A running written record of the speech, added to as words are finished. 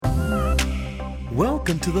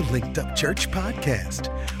Welcome to the Linked Up Church podcast.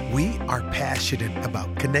 We are passionate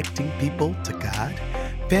about connecting people to God,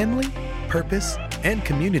 family, purpose, and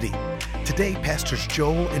community. Today, Pastors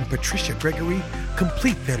Joel and Patricia Gregory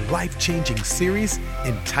complete their life-changing series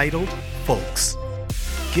entitled F.O.L.K.S.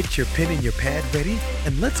 Get your pen and your pad ready,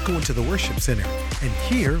 and let's go into the worship center and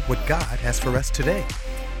hear what God has for us today.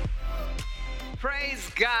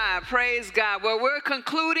 Praise God, praise God. Well, we're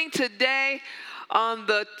concluding today on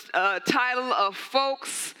the title of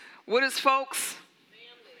F.O.K.S. What is F.O.K.S?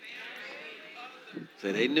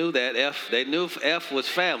 So they knew that they knew F was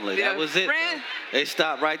family. That was it. They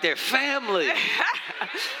stopped right there. Family.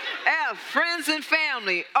 F, friends and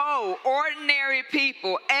family. O, ordinary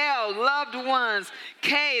people. L, loved ones.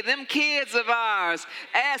 K, them kids of ours.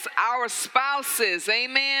 S, our spouses.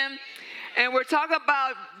 Amen. And we're talking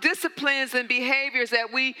about disciplines and behaviors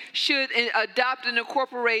that we should adopt and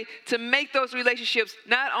incorporate to make those relationships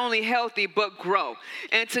not only healthy, but grow.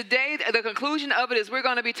 And today, the conclusion of it is we're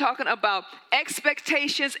going to be talking about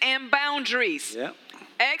expectations and boundaries. Yep.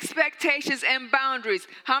 Expectations and boundaries.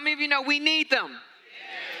 How many of you know we need them?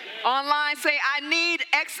 Online, say, I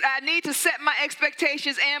need to set my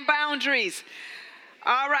expectations and boundaries.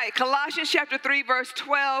 All right, Colossians chapter 3, verse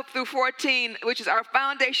 12 through 14, which is our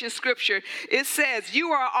foundation scripture. It says, you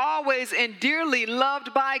are always and dearly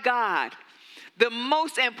loved by God. The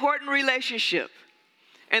most important relationship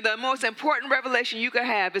and the most important revelation you can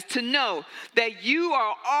have is to know that you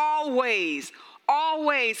are always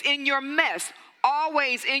in your mess,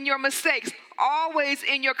 always in your mistakes, always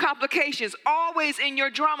in your complications, always in your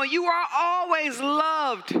drama. You are always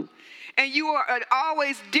loved, and you are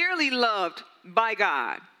always dearly loved by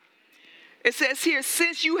God. It says here,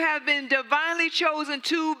 since you have been divinely chosen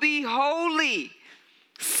to be holy,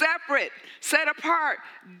 separate, set apart,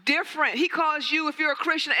 different. He calls you, if you're a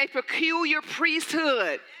Christian, a peculiar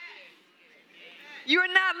priesthood.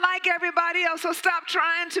 You're not like everybody else, so stop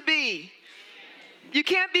trying to be. You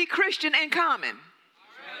can't be Christian and common.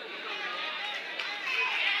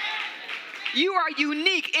 You are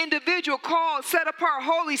unique, individual, called, set apart,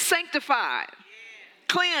 holy, sanctified.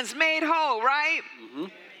 Cleansed, made whole, right? Mm-hmm.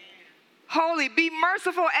 Holy. Be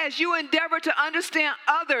merciful as you endeavor to understand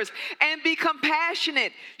others and be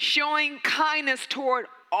compassionate, showing kindness toward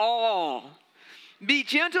all. Be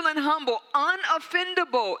gentle and humble,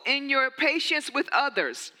 unoffendable in your patience with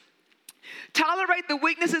others. Tolerate the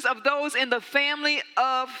weaknesses of those in the family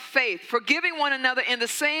of faith, forgiving one another in the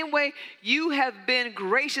same way you have been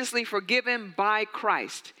graciously forgiven by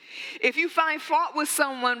Christ. If you find fault with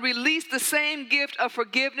someone, release the same gift of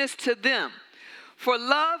forgiveness to them. For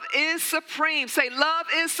love is supreme. Say, love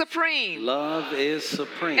is supreme. Love is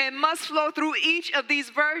supreme. And must flow through each of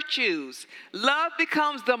these virtues. Love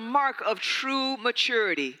becomes the mark of true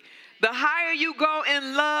maturity. The higher you go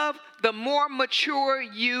in love, the more mature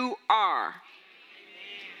you are.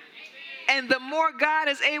 And the more God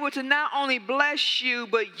is able to not only bless you,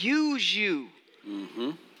 but use you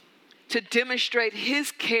to demonstrate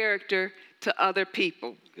his character to other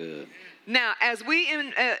people. Good. Now, as we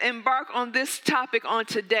embark on this topic on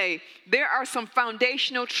today, there are some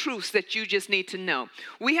foundational truths that you just need to know.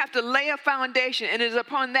 We have to lay a foundation, and it is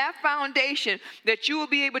upon that foundation that you will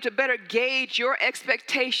be able to better gauge your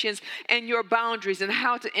expectations and your boundaries and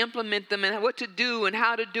how to implement them and what to do and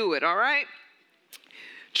how to do it, all right?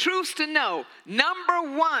 Truths to know.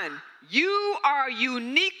 Number one, you are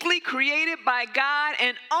uniquely created by God,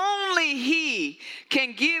 and only he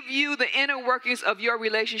can give you the inner workings of your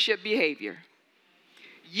relationship behavior.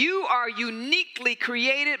 You are uniquely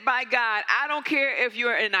created by God. I don't care if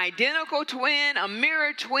you're an identical twin, a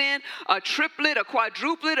mirror twin, a triplet, a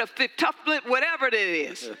quadruplet, a fiftuple, whatever it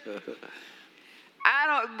is.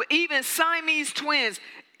 Even Siamese twins.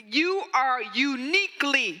 You are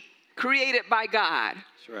uniquely created by God.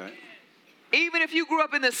 That's right. Even if you grew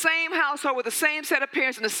up in the same household with the same set of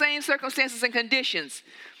parents and the same circumstances and conditions,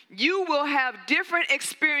 you will have different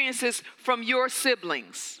experiences from your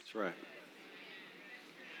siblings. That's right.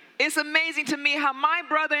 It's amazing to me how my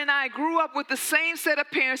brother and I grew up with the same set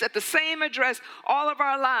of parents at the same address all of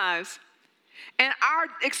our lives, and our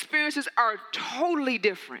experiences are totally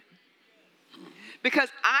different. Because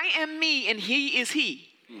I am me and he is he.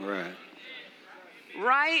 Right.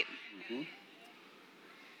 Right? Mm-hmm.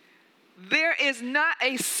 There is not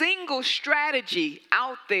a single strategy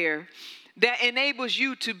out there that enables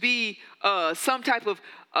you to be some type of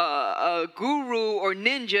guru or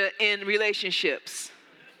ninja in relationships.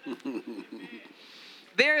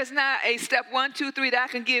 There is not a step 1, 2, 3 that I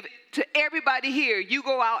can give to everybody here. You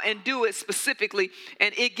go out and do it specifically,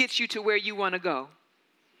 and it gets you to where you want to go.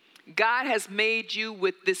 God has made you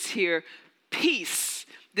with this here peace,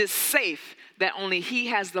 this safe, that only he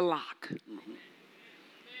has the lock. Mm-hmm.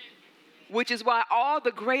 Which is why all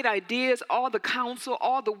the great ideas, all the counsel,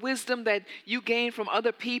 all the wisdom that you gain from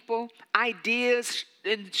other people, ideas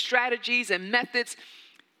and strategies and methods,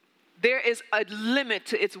 there is a limit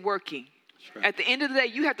to its working. Right. At the end of the day,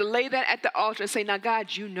 you have to lay that at the altar and say, now,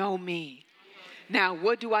 God, you know me. Now,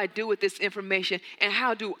 what do I do with this information? And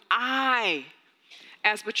how do I,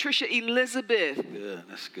 as Patricia Elizabeth, good,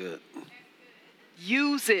 that's good,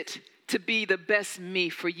 use it to be the best me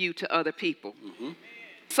for you to other people? Mm-hmm.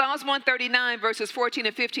 Psalms 139, verses 14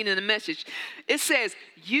 and 15 in the Message. It says,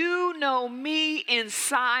 you know me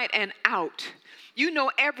inside and out. You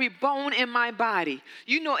know every bone in my body.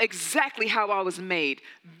 You know exactly how I was made,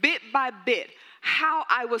 bit by bit, how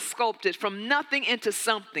I was sculpted from nothing into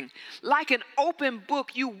something. Like an open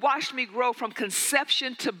book, you watched me grow from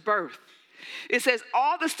conception to birth. It says,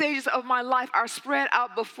 all the stages of my life are spread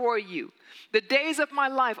out before you. The days of my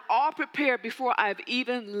life all prepared before I've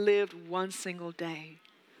even lived one single day.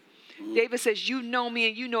 David says, you know me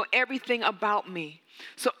and you know everything about me.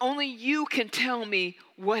 So only you can tell me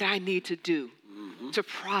what I need to do to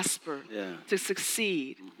prosper, to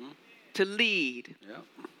succeed, to lead. Yep.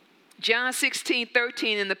 John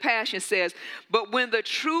 16:13 in the Passion says, but when the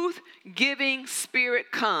truth-giving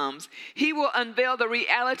Spirit comes, he will unveil the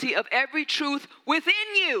reality of every truth within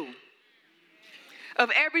you. Of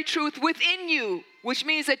every truth within you, which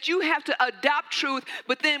means that you have to adopt truth,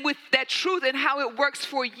 but then with that truth and how it works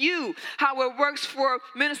for you, how it works for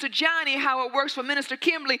Minister Johnny, how it works for Minister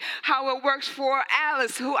Kimberly, how it works for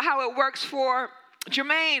Alice, how it works for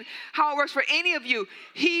Jermaine, how it works for any of you,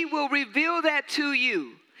 he will reveal that to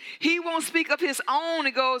you. He won't speak of his own,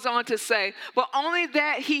 it goes on to say, but only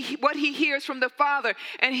that what he hears from the Father,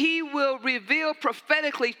 and he will reveal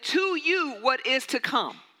prophetically to you what is to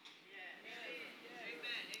come.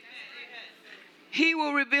 He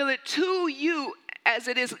will reveal it to you as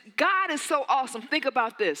it is. God is so awesome. Think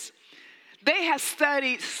about this. They have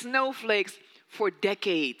studied snowflakes for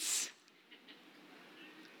decades.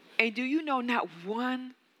 And do you know not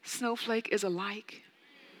one snowflake is alike?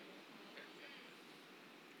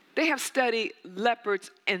 They have studied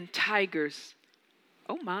leopards and tigers.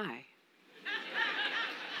 Oh my.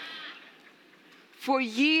 For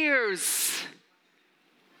years.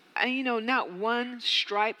 And you know, not one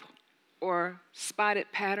stripe or spotted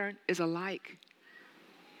pattern is alike.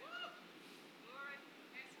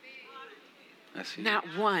 Not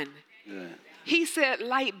one. Yeah. He said,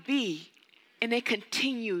 light be, and they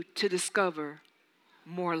continue to discover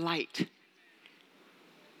more light.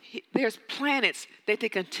 There's planets that they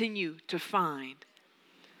continue to find.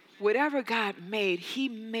 Whatever God made, he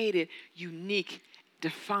made it unique,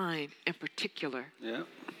 defined, and particular. Yeah.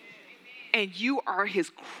 And you are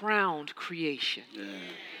his crowned creation. Yeah.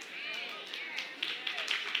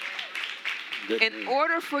 In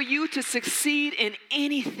order for you to succeed in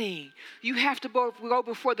anything, you have to go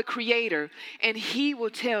before the Creator, and he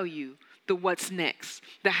will tell you the what's next,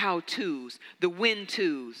 the how-tos, the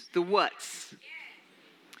when-tos, the what's.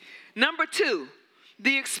 Number 2,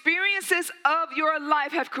 the experiences of your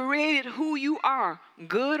life have created who you are,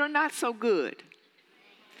 good or not so good.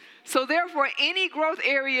 So therefore, any growth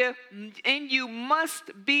area in you must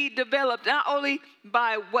be developed not only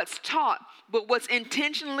by what's taught, but what's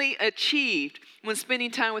intentionally achieved when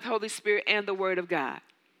spending time with Holy Spirit and the Word of God.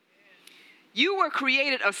 You were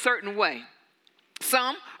created a certain way.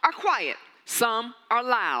 Some are quiet. Some are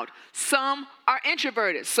loud. Some are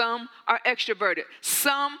introverted. Some are extroverted.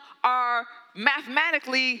 Some are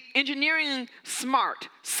mathematically, engineering smart.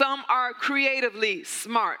 Some are creatively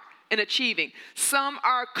smart and achieving. Some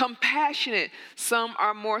are compassionate. Some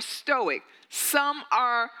are more stoic.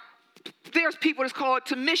 There's people that's called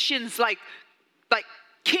to missions like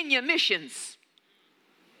Kenya missions.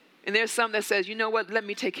 And there's some that says, you know what, let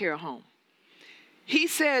me take care of home. He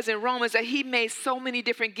says in Romans that he made so many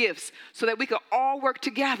different gifts so that we could all work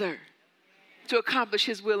together to accomplish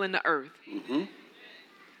his will in the earth. Mm-hmm.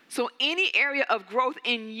 So any area of growth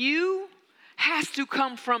in you has to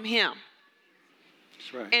come from him.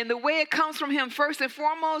 That's right. And the way it comes from him first and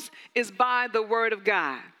foremost is by the Word of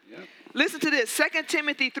God. Yep. Listen to this, 2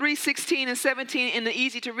 Timothy 3:16 and 17 in the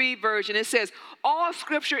easy-to-read version. It says, all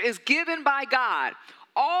Scripture is given by God.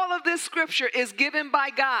 All of this Scripture is given by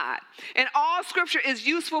God. And all Scripture is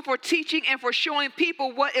useful for teaching and for showing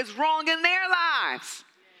people what is wrong in their lives.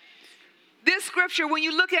 This Scripture, when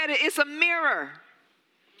you look at it, it's a mirror.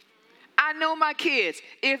 I know my kids,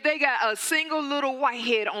 if they got a single little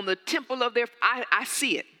whitehead on the temple of their, I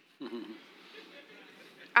see it.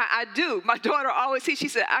 I do. My daughter always sees, she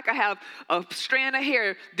said, I could have a strand of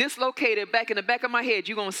hair dislocated back in the back of my head.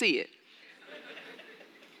 You're going to see it.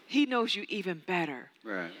 he knows you even better.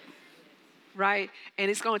 Right. Right?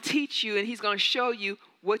 And it's going to teach you, and he's going to show you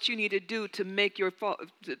what you need to do to make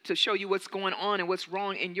to show you what's going on and what's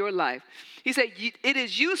wrong in your life. He said, it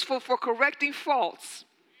is useful for correcting faults.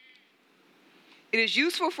 It is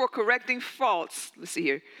useful for correcting faults. Let's see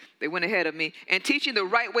here. They went ahead of me. And teaching the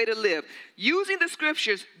right way to live. Using the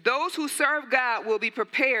scriptures, those who serve God will be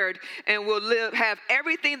prepared and will have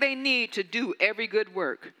everything they need to do every good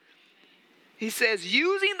work. He says,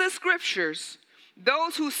 using the scriptures,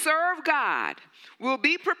 those who serve God will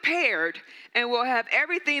be prepared and will have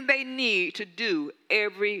everything they need to do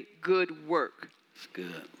every good work. That's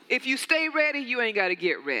good. If you stay ready, you ain't got to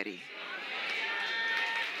get ready.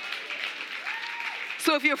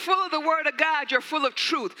 So if you're full of the word of God, you're full of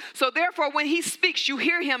truth. So therefore, when he speaks, you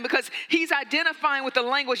hear him because he's identifying with the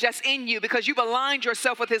language that's in you because you've aligned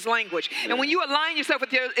yourself with his language. Yeah. And when you align yourself with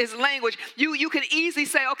his language, you can easily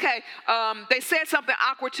say, okay, they said something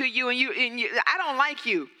awkward to you, and you I don't like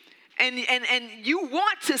you. And you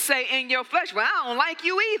want to say in your flesh, well, I don't like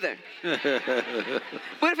you either.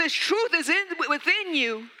 But if his truth is within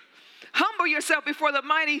you, humble yourself before the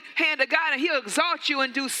mighty hand of God, and he'll exalt you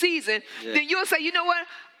in due season. Yeah. Then you'll say, you know what?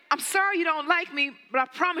 I'm sorry you don't like me, but I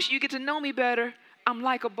promise you get to know me better. I'm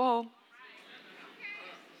likable.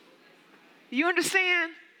 You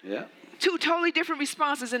understand? Yeah. Two totally different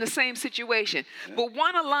responses in the same situation. Yeah. But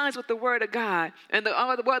one aligns with the word of God, and the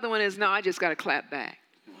other one is, no, I just got to clap back.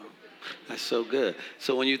 That's so good.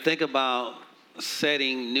 So when you think about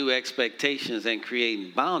setting new expectations and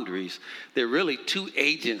creating boundaries, there are really two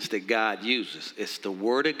agents that God uses. It's the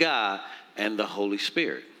Word of God and the Holy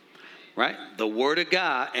Spirit, right? The Word of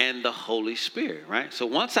God and the Holy Spirit, right? So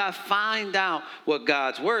once I find out what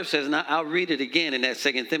God's Word says, and I'll read it again in that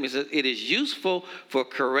 2 Timothy, it says, it is useful for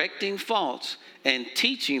correcting faults and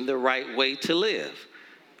teaching the right way to live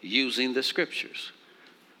using the Scriptures.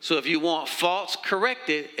 So if you want faults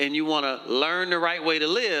corrected and you want to learn the right way to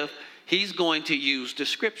live, he's going to use the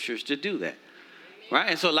scriptures to do that, right?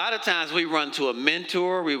 And so a lot of times we run to a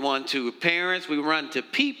mentor, we run to parents, we run to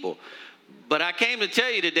people. But I came to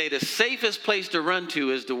tell you today, the safest place to run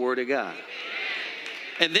to is the Word of God.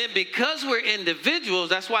 And then because we're individuals,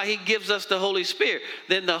 that's why he gives us the Holy Spirit.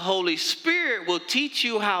 Then the Holy Spirit will teach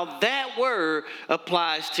you how that word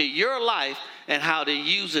applies to your life and how to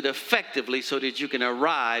use it effectively so that you can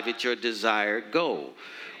arrive at your desired goal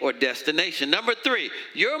or destination. Number 3,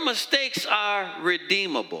 your mistakes are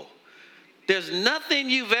redeemable. There's nothing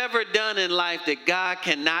you've ever done in life that God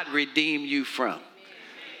cannot redeem you from.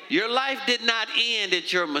 Your life did not end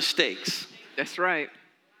at your mistakes. That's right.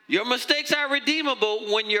 Your mistakes are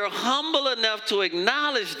redeemable when you're humble enough to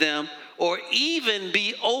acknowledge them or even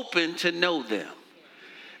be open to know them.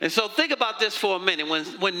 And so think about this for a minute.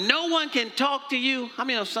 When no one can talk to you, how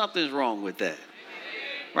many know something's wrong with that?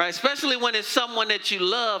 Right? Especially when it's someone that you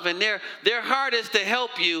love and their heart is to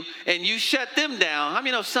help you and you shut them down. How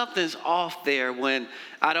many know something's off there when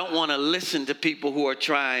I don't want to listen to people who are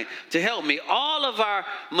trying to help me? All of our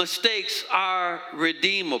mistakes are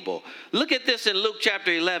redeemable. Look at this in Luke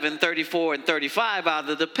chapter 11, 34 and 35 out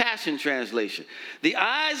of the Passion Translation. The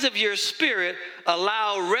eyes of your spirit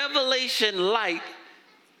allow revelation light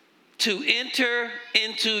to enter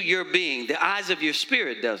into your being. The eyes of your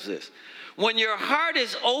spirit does this. When your heart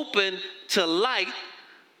is open to light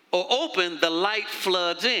or open, the light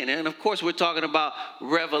floods in. And of course, we're talking about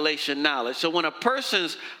revelation knowledge. So when a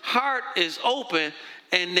person's heart is open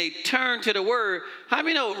and they turn to the word, how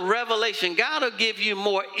many know revelation? God will give you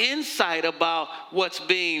more insight about what's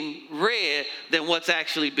being read than what's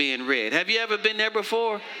actually being read. Have you ever been there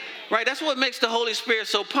before? Right, that's what makes the Holy Spirit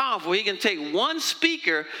so powerful. He can take one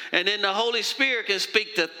speaker and then the Holy Spirit can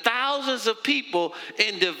speak to thousands of people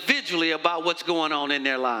individually about what's going on in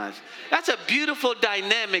their lives. That's a beautiful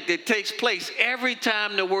dynamic that takes place every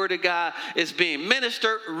time the Word of God is being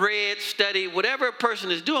ministered, read, studied, whatever a person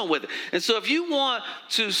is doing with it. And so if you want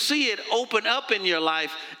to see it open up in your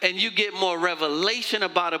life and you get more revelation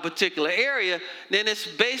about a particular area, then it's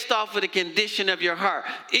based off of the condition of your heart.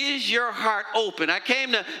 Is your heart open? I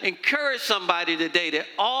came to encourage somebody today that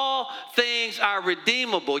all things are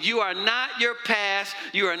redeemable. You are not your past.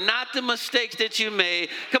 You are not the mistakes that you made.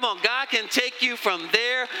 Come on, God can take you from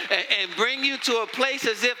there and bring you to a place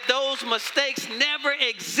as if those mistakes never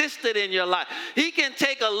existed in your life. He can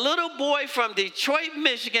take a little boy from Detroit,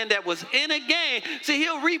 Michigan that was in a gang. See,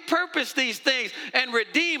 he'll repurpose these things and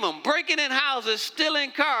redeem them, breaking in houses,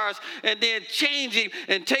 stealing cars, and then change him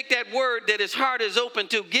and take that word that his heart is open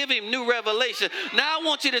to, give him new revelation. Now I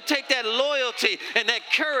want you to take that loyalty and that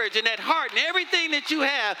courage and that heart and everything that you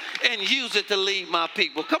have and use it to lead my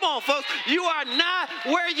people. Come on, folks. You are not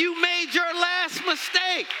where you made your last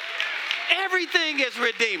mistake. Everything is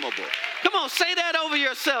redeemable. Come on, say that over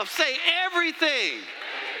yourself. Say, everything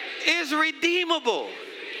is redeemable.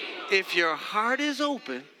 If your heart is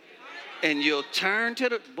open and you'll turn to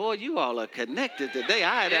the, boy, you all are connected today.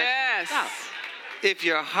 Yes. If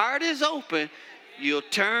your heart is open, you'll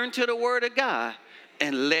turn to the Word of God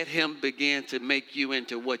and let Him begin to make you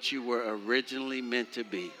into what you were originally meant to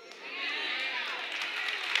be.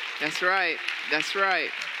 That's right. That's right.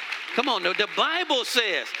 Come on, the Bible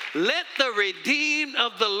says, let the redeemed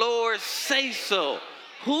of the Lord say so,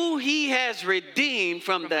 who He has redeemed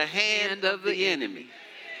from the hand of the enemy.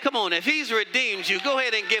 Come on, if He's redeemed you, go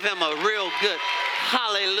ahead and give Him a real good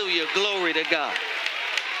hallelujah, glory to God.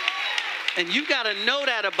 And you got to know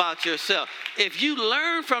that about yourself. If you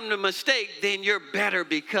learn from the mistake, then you're better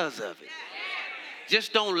because of it.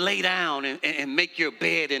 Just don't lay down and make your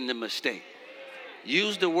bed in the mistake.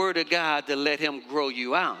 Use the Word of God to let Him grow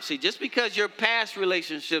you out. See, just because your past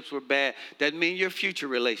relationships were bad doesn't mean your future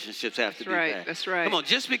relationships have to be bad. That's right. Come on,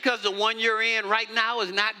 just because the one you're in right now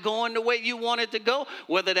is not going the way you want it to go,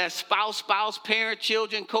 whether that's spouse, parent,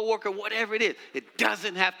 children, coworker, whatever it is, it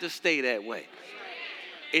doesn't have to stay that way.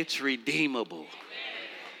 It's redeemable.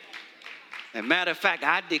 And matter of fact,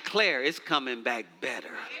 I declare it's coming back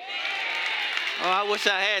better. Oh, I wish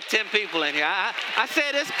I had 10 people in here. I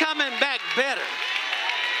said it's coming back better.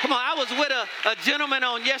 Come on, I was with a gentleman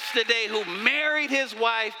on yesterday who married his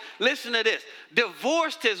wife. Listen to this.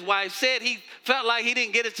 Divorced his wife, said he felt like he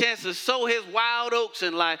didn't get a chance to sow his wild oats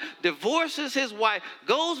in life. Divorces his wife,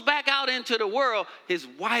 goes back out into the world. His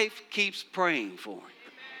wife keeps praying for him.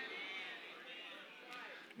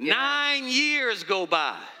 Yeah. 9 years go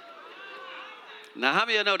by. Now, how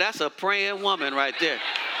many of you know that's a praying woman right there?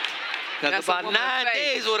 Because about 9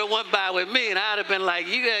 days would have went by with me, and I'd have been like,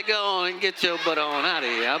 you got to go on and get your butt on out of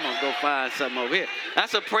here. I'm going to go find something over here.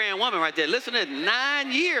 That's a praying woman right there. Listen to it.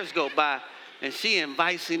 9 years go by, and she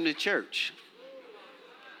invites him to church.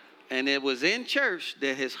 And it was in church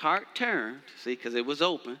that his heart turned, see, because it was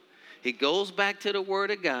open. He goes back to the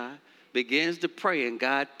Word of God, begins to pray, and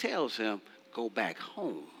God tells him, go back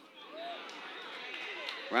home.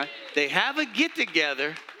 Right? They have a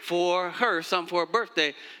get-together for her, something for her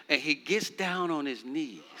birthday, and he gets down on his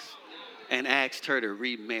knees and asks her to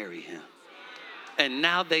remarry him. And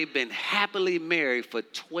now they've been happily married for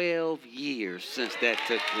 12 years since that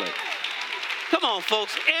took place. Come on,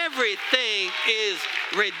 folks. Everything is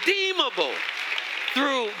redeemable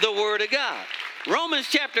through the Word of God. Romans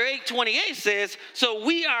chapter 8:28 says, so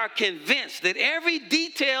we are convinced that every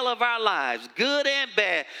detail of our lives, good and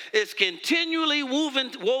bad, is continually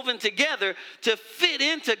woven together to fit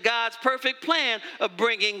into God's perfect plan of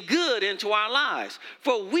bringing good into our lives.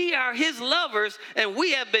 For we are His lovers, and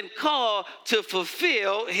we have been called to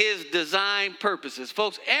fulfill His design purposes.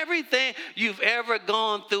 Folks, everything you've ever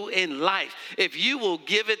gone through in life, if you will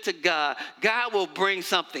give it to God, God will bring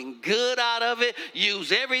something good out of it.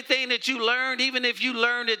 Use everything that you learned, even if you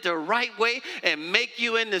learned it the right way, and make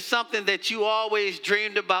you into something that you always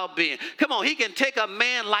dreamed about being. Come on, He can take a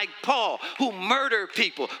man like Paul, who murdered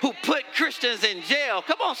people, who put Christians in jail.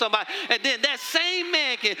 Come on, somebody. And then that same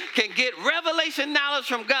man can get revelation knowledge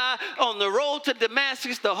from God on the road to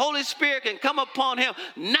Damascus. The Holy Spirit can come upon him,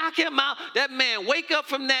 knock him out. That man wake up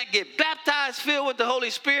from that, get baptized, filled with the Holy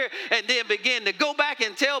Spirit, and then begin to go back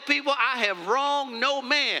and tell people, I have wronged no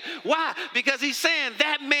man. Why? Because he's saying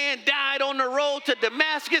that man died on the road to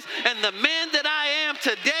Damascus, and the man that I am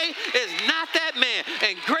today is not that man.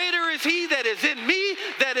 And greater is He that is in me,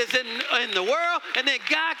 that is in the world. And then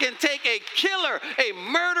God can take a killer, a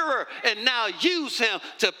murderer, and now use him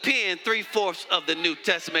to pen 3/4 of the New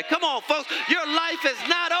Testament. Come on, folks. Your life is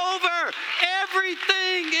not over.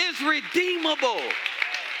 Everything is redeemable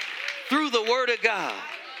through the Word of God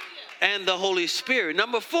and the Holy Spirit.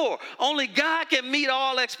 Number 4, only God can meet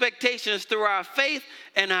all expectations through our faith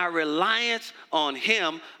and our reliance on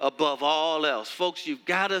Him above all else. Folks, you've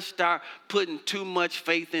got to start putting too much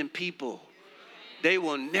faith in people. They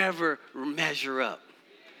will never measure up,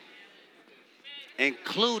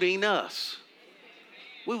 including us.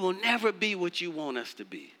 We will never be what you want us to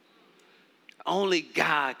be. Only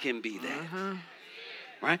God can be that.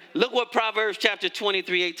 Right? Look what Proverbs chapter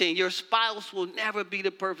 23:18. Your spouse will never be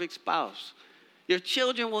the perfect spouse. Your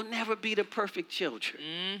children will never be the perfect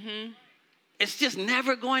children. It's just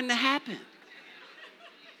never going to happen.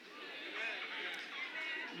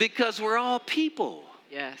 Because we're all people.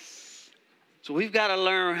 Yes. So we've got to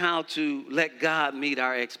learn how to let God meet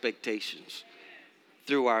our expectations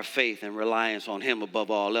through our faith and reliance on him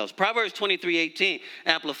above all else. Proverbs 23:18,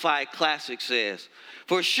 Amplified Classic says,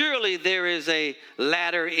 "For surely there is a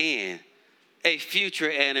latter end, a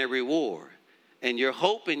future and a reward, and your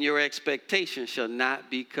hope and your expectation shall not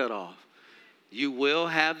be cut off." You will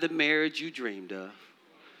have the marriage you dreamed of.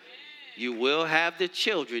 You will have the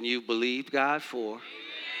children you believed God for.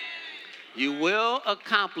 You will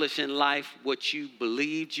accomplish in life what you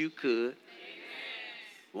believed you could.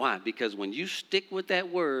 Why? Because when you stick with that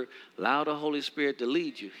word, allow the Holy Spirit to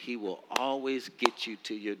lead you, he will always get you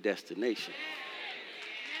to your destination.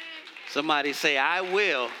 Somebody say, I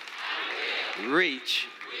will reach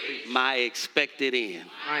my expected end.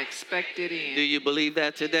 My expected end. Do you believe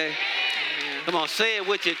that today? Amen. Come on, say it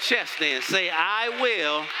with your chest then. Say, I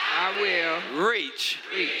will reach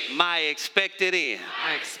my expected end.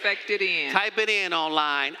 My expected end. Type it in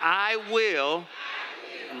online. I will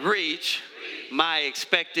reach my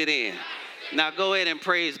expected end. Now go ahead and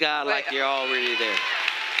praise God like you're already there.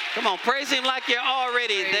 Come on, praise him like you're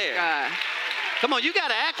already Praise there. God. Come on, you got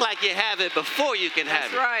to act like you have it before you can have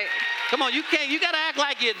it. That's right. Come on, you got to act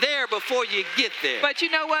like you're there before you get there. But you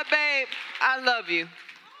know what, babe? I love you.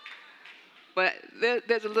 But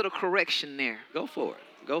there's a little correction there. Go for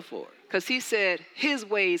it. Go for it. Because he said his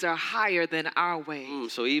ways are higher than our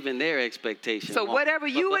ways. So even their expectations. So whatever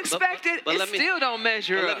you expected, it still don't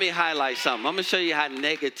measure up. Let me highlight something. I'm going to show you how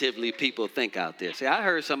negatively people think out there. See, I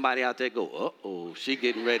heard somebody out there go, uh-oh, she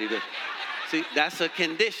getting ready to. See, that's a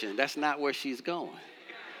condition. That's not where she's going.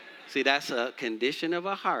 See, that's a condition of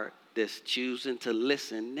a heart that's choosing to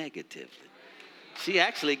listen negatively. She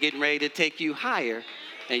actually getting ready to take you higher,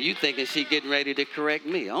 and you thinking she getting ready to correct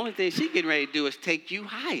me. The only thing she getting ready to do is take you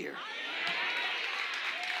higher.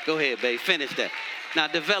 Go ahead, babe. Finish that. Now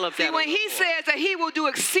develop that. See, when he says that he will do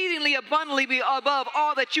exceedingly abundantly above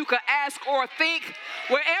all that you could ask or think,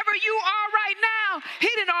 wherever you are right now, he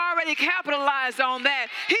didn't already capitalize on that.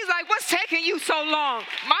 He's like, what's taking you so long?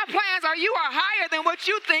 My plans are you are higher than what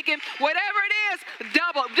you thinking. Whatever it is,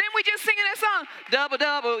 double. Didn't we just sing in that song? Double,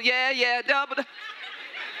 double, yeah, double.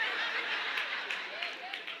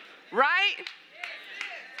 Right?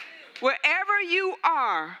 Wherever you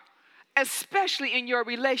are, especially in your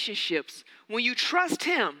relationships, when you trust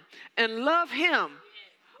him and love him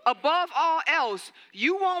above all else,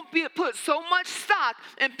 you won't put so much stock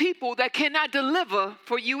in people that cannot deliver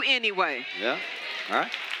for you anyway. Yeah. All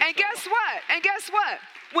right. And guess what?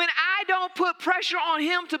 When I don't put pressure on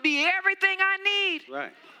him to be everything I need,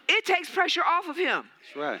 right, it takes pressure off of him.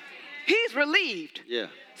 That's right. He's relieved. Yeah.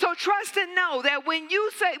 So trust and know that when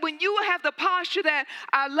you have the posture that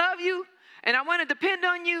I love you and I want to depend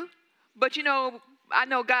on you, but you know, I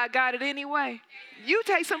know God got it anyway, you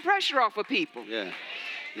take some pressure off of people.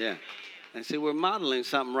 Yeah. And see, we're modeling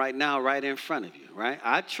something right now, right in front of you, right?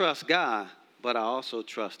 I trust God, but I also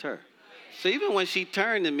trust her. So even when she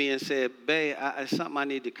turned to me and said, babe, it's something I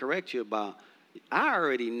need to correct you about, I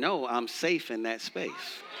already know I'm safe in that space.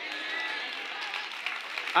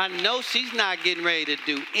 I know she's not getting ready to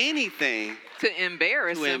do anything to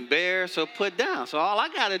embarrass or put down. So all I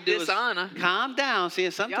got to do is calm down. See,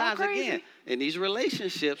 and sometimes, again, in these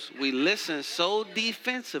relationships, we listen so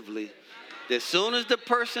defensively that as soon as the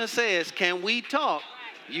person says, can we talk,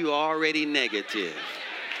 you already negative.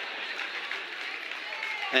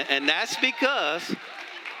 And that's because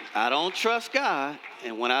I don't trust God.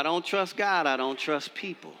 And when I don't trust God, I don't trust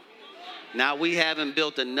people. Now we haven't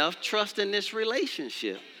built enough trust in this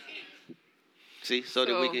relationship. See, so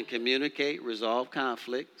that we can communicate, resolve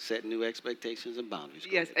conflict, set new expectations and boundaries.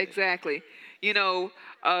 Yes, exactly. You know,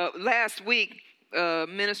 last week,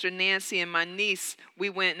 Minister Nancy and my niece, we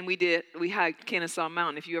went and we hiked Kennesaw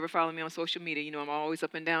Mountain. If you ever follow me on social media, you know I'm always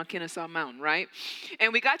up and down Kennesaw Mountain, right?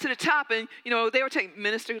 And we got to the top and, you know, they were taking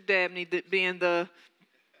Minister Dabney being the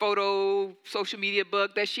photo social media bug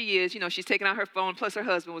that she is. You know, she's taking out her phone, plus her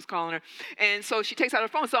husband was calling her. And so she takes out her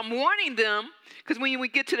phone. So I'm warning them, because when we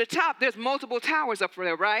get to the top, there's multiple towers up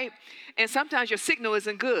there, right? And sometimes your signal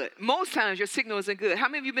isn't good. Most times your signal isn't good. How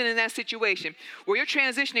many of you been in that situation where you're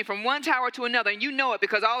transitioning from one tower to another and you know it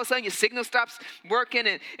because all of a sudden your signal stops working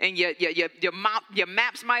and your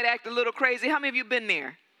maps might act a little crazy? How many of you been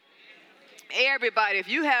there? Everybody, if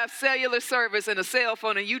you have cellular service and a cell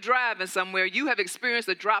phone and you driving somewhere, you have experienced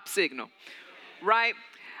a drop signal, right?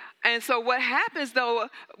 And so what happens though,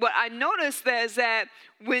 what I noticed is that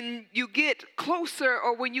when you get closer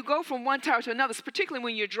or when you go from one tower to another, particularly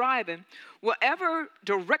when you're driving, whatever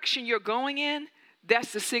direction you're going in,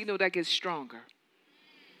 that's the signal that gets stronger.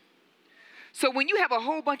 So when you have a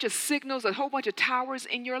whole bunch of signals, a whole bunch of towers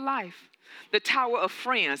in your life, the tower of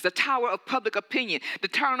friends, the tower of public opinion, the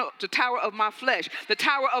tower of my flesh, the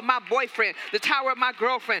tower of my boyfriend, the tower of my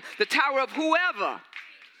girlfriend, the tower of whoever,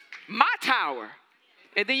 my tower.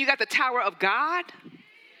 And then you got the tower of God.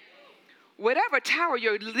 Whatever tower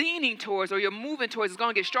you're leaning towards or you're moving towards is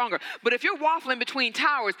going to get stronger. But if you're waffling between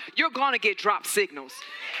towers, you're going to get drop signals.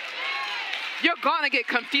 You're going to get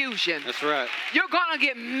confusion. That's right. You're going to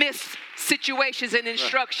get missed situations and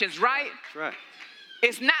instructions, right? That's right.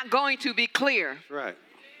 It's not going to be clear. That's right.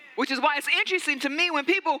 Which is why it's interesting to me when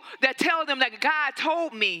people that tell them that God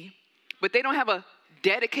told me, but they don't have a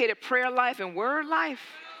dedicated prayer life and word life.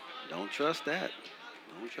 Don't trust that.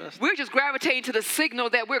 We're just gravitating to the signal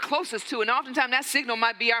that we're closest to. And oftentimes that signal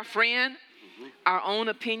might be our friend, our own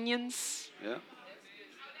opinions. Yeah.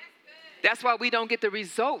 That's why we don't get the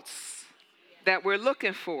results that we're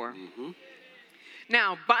looking for.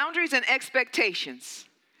 Now, boundaries and expectations.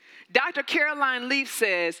 Dr. Caroline Leaf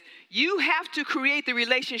says, you have to create the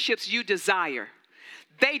relationships you desire.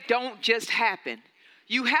 They don't just happen.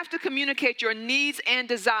 You have to communicate your needs and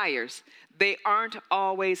desires. They aren't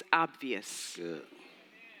always obvious. Good.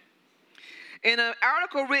 In an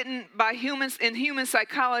article written by Human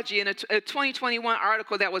Psychology, in a 2021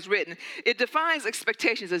 article that was written, it defines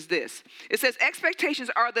expectations as this. It says,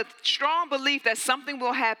 expectations are the strong belief that something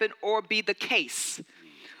will happen or be the case.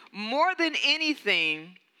 More than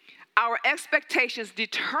anything, our expectations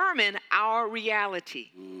determine our reality.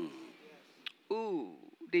 Ooh,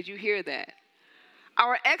 did you hear that?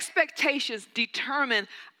 Our expectations determine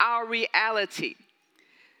our reality.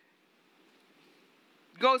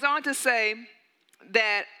 Goes on to say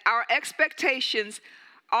that our expectations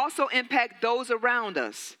also impact those around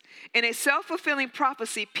us. In a self-fulfilling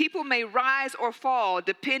prophecy, people may rise or fall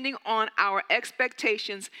depending on our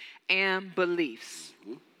expectations and beliefs.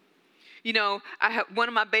 You know, one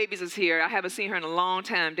of my babies is here. I haven't seen her in a long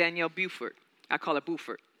time, Danielle Buford. I call her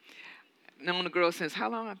Buford. Known the girl since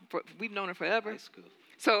how long? We've known her forever. High school.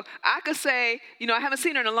 So I could say, you know, I haven't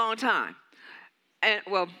seen her in a long time. And,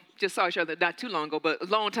 well, just saw each other not too long ago, but a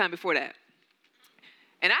long time before that.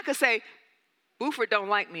 And I could say, Buford don't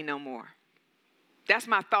like me no more. That's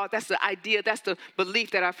my thought. That's the idea. That's the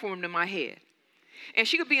belief that I formed in my head. And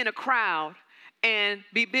she could be in a crowd and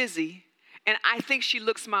be busy, and I think she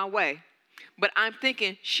looks my way. But I'm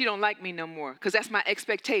thinking she don't like me no more because that's my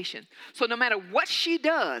expectation. So no matter what she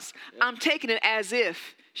does, I'm taking it as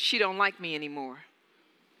if she don't like me anymore.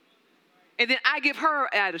 And then I give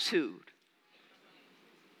her attitude.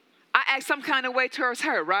 I act some kind of way towards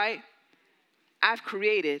her, right? I've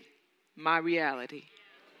created my reality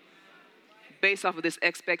based off of this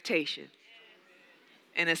expectation.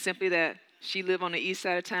 And it's simply that she live on the east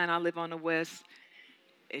side of town, I live on the west,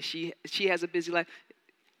 and she has a busy life.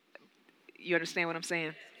 You understand what I'm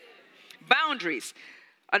saying? Boundaries.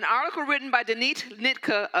 An article written by Denise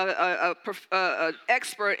Nitka, an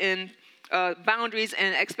expert in boundaries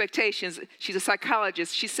and expectations. She's a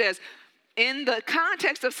psychologist. She says, in the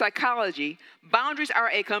context of psychology, boundaries are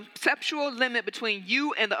a conceptual limit between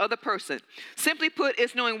you and the other person. Simply put,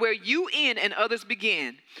 it's knowing where you end and others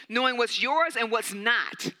begin, knowing what's yours and what's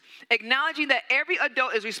not, acknowledging that every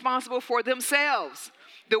adult is responsible for themselves.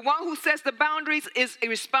 The one who sets the boundaries is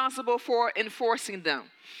responsible for enforcing them.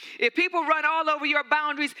 If people run all over your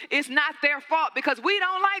boundaries, it's not their fault because we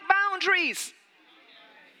don't like boundaries.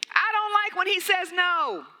 I don't like when he says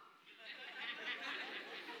no.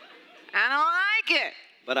 I don't like it.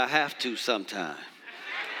 But I have to sometime.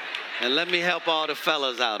 And let me help all the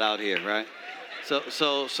fellas out here, right? So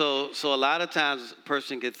a lot of times a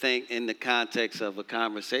person could think in the context of a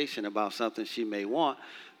conversation about something she may want,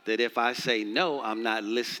 that if I say no, I'm not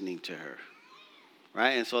listening to her,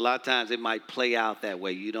 right? And so a lot of times it might play out that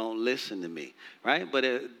way. You don't listen to me, right? But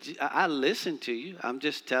I listen to you. I'm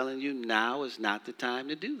just telling you now is not the time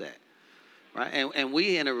to do that, right? And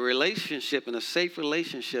we in a relationship, in a safe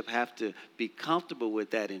relationship, have to be comfortable with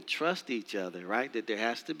that and trust each other, right? That there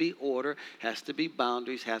has to be order, has to be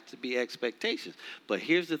boundaries, has to be expectations. But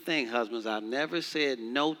here's the thing, husbands, I've never said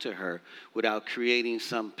no to her without creating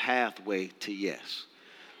some pathway to yes.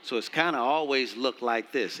 So it's kind of always looked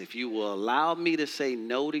like this. If you will allow me to say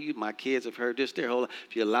no to you, my kids have heard this their whole life.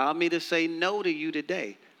 If you allow me to say no to you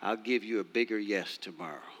today, I'll give you a bigger yes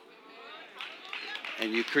tomorrow.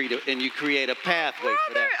 And you create a pathway brother,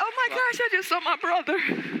 for that. Oh my gosh, I just saw my brother.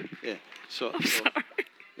 Yeah. I'm sorry.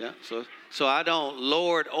 Yeah. So I don't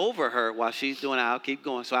lord over her while she's doing it. I'll keep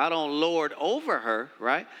going. So I don't lord over her,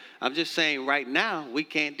 right? I'm just saying right now we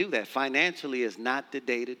can't do that. Financially is not the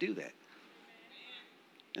day to do that.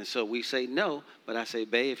 And so we say no, but I say,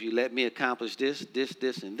 babe, if you let me accomplish this,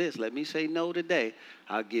 and this, let me say no today,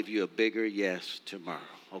 I'll give you a bigger yes tomorrow,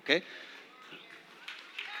 okay?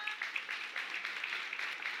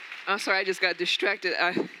 I'm sorry, I just got distracted.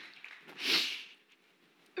 Oh, my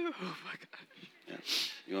God. Yeah.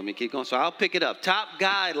 You want me to keep going? So I'll pick it up. Top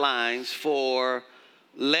guidelines for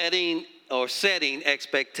letting or setting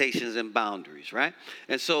expectations and boundaries, right?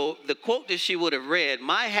 And so the quote that she would have read,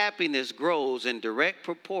 my happiness grows in direct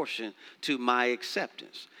proportion to my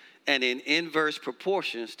acceptance and in inverse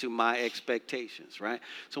proportions to my expectations, right?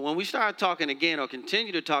 So when we start talking again or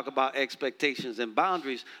continue to talk about expectations and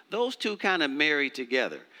boundaries, those two kind of marry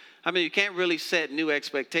together. I mean, you can't really set new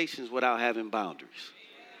expectations without having boundaries,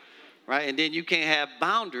 right? And then you can't have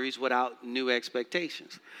boundaries without new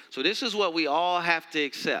expectations. So this is what we all have to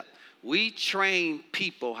accept. We train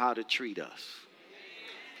people how to treat us.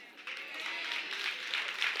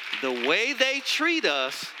 The way they treat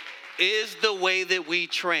us is the way that we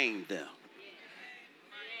train them.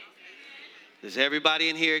 Does everybody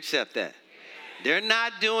in here accept that? They're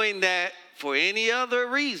not doing that for any other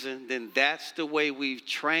reason than that's the way we've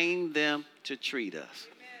trained them to treat us.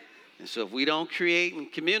 And so if we don't create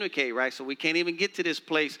and communicate, right, so we can't even get to this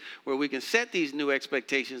place where we can set these new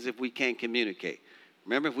expectations if we can't communicate.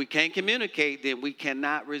 Remember, if we can't communicate, then we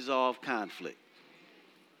cannot resolve conflict.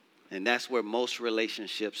 And that's where most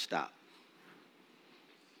relationships stop,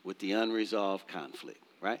 with the unresolved conflict,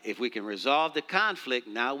 right? If we can resolve the conflict,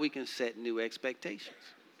 now we can set new expectations,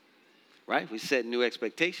 right? If we set new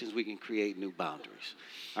expectations, we can create new boundaries.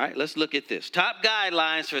 All right, let's look at this. Top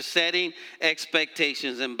guidelines for setting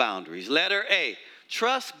expectations and boundaries. Letter A,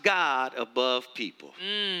 trust God above people.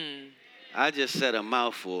 I just said a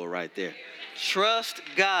mouthful right there. Trust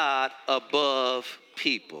God above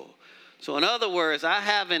people. So in other words, I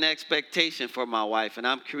have an expectation for my wife and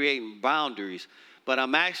I'm creating boundaries, but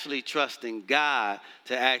I'm actually trusting God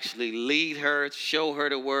to actually lead her, show her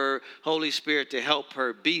the word, Holy Spirit to help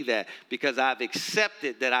her be that, because I've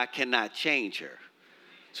accepted that I cannot change her.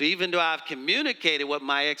 So even though I've communicated what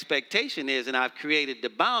my expectation is and I've created the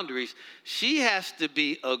boundaries, she has to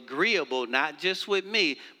be agreeable, not just with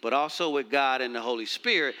me, but also with God and the Holy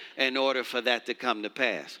Spirit in order for that to come to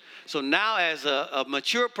pass. So now as a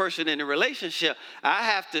mature person in a relationship, I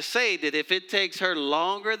have to say that if it takes her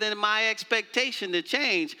longer than my expectation to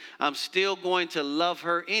change, I'm still going to love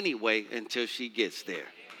her anyway until she gets there.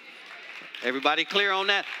 Everybody clear on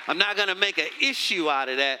that? I'm not going to make an issue out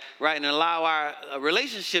of that, right, and allow our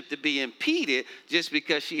relationship to be impeded just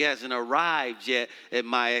because she hasn't arrived yet at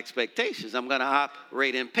my expectations. I'm going to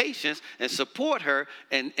operate in patience and support her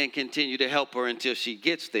and continue to help her until she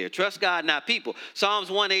gets there. Trust God, not people. Psalms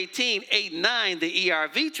 118, 8-9, the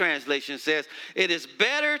ERV translation says, it is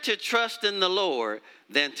better to trust in the Lord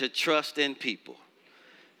than to trust in people.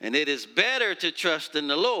 And it is better to trust in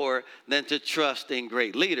the Lord than to trust in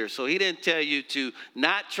great leaders. So he didn't tell you to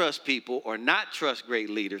not trust people or not trust great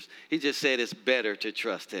leaders. He just said it's better to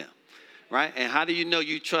trust him, right? And how do you know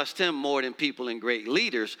you trust him more than people and great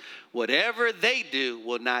leaders? Whatever they do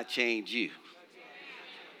will not change you.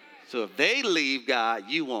 So if they leave God,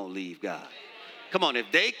 you won't leave God. Come on,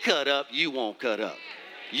 if they cut up, you won't cut up.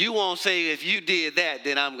 You won't say, if you did that,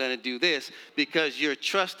 then I'm going to do this, because you're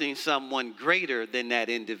trusting someone greater than that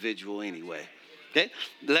individual anyway. Okay?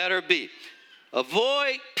 Letter B,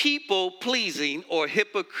 avoid people-pleasing or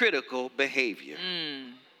hypocritical behavior.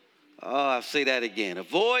 Oh, I'll say that again.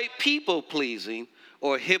 Avoid people-pleasing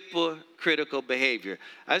or hypocritical behavior.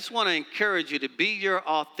 I just want to encourage you to be your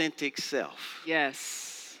authentic self. Yes.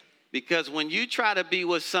 Because when you try to be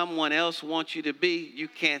what someone else wants you to be, you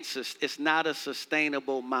can't. It's not a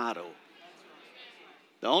sustainable model.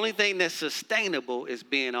 The only thing that's sustainable is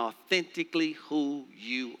being authentically who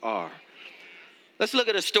you are. Let's look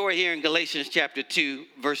at a story here in Galatians chapter 2,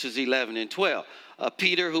 verses 11 and 12.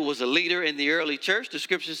 Peter, who was a leader in the early church, the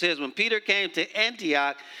scripture says when Peter came to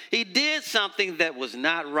Antioch, he did something that was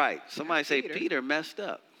not right. Somebody say, Peter messed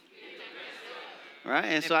up. Right?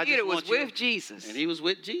 And so Peter was with Jesus. And he was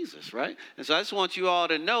with Jesus, right? And so I just want you all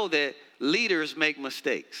to know that leaders make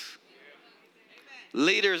mistakes.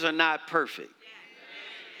 Leaders are not perfect.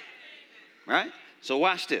 Right? So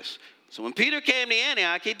watch this. So when Peter came to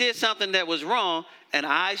Antioch, he did something that was wrong, and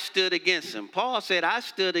I stood against him. Paul said I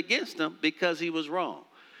stood against him because he was wrong.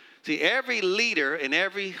 See, every leader and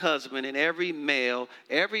every husband and every male,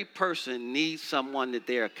 every person needs someone that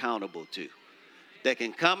they're accountable to, that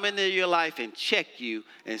can come into your life and check you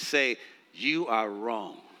and say, you are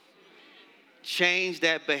wrong. Change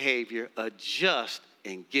that behavior, adjust,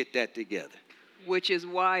 and get that together. Which is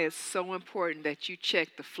why it's so important that you check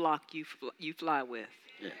the flock you fly with.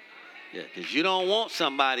 Yeah. Yeah, because you don't want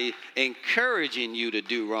somebody encouraging you to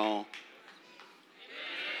do wrong.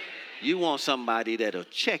 You want somebody that'll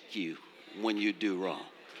check you when you do wrong.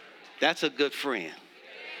 That's a good friend.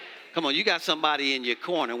 Come on, you got somebody in your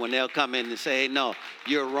corner when they'll come in and say, hey, no,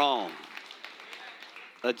 you're wrong.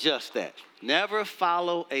 Adjust that. Never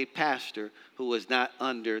follow a pastor who is not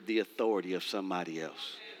under the authority of somebody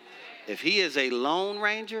else. If he is a lone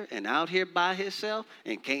ranger and out here by himself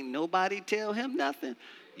and can't nobody tell him nothing,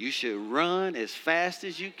 you should run as fast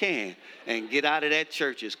as you can and get out of that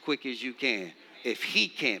church as quick as you can if he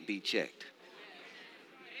can't be checked.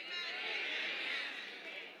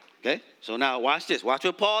 Okay, so now watch this. Watch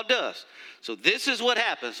what Paul does. So this is what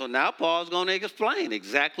happened. So now Paul's going to explain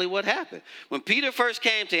exactly what happened. When Peter first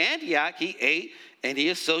came to Antioch, he ate and he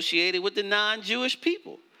associated with the non-Jewish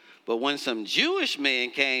people. But when some Jewish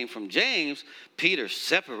men came from James, Peter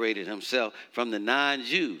separated himself from the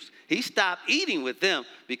non-Jews. He stopped eating with them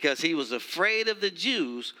because he was afraid of the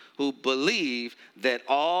Jews who believed that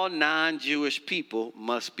all non-Jewish people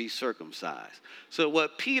must be circumcised. So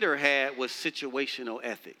what Peter had was situational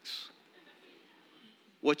ethics.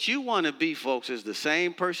 What you want to be, folks, is the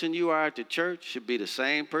same person you are at the church should be the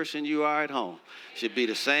same person you are at home. Should be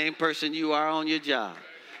the same person you are on your job.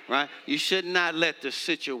 Right? You should not let the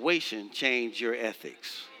situation change your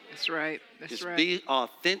ethics. That's right. That's Just right. be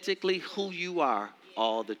authentically who you are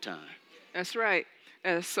all the time. That's right.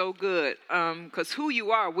 That's so good. Because who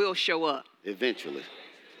you are will show up. Eventually.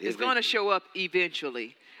 It's going to show up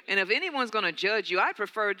eventually. And if anyone's going to judge you, I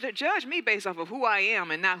prefer to judge me based off of who I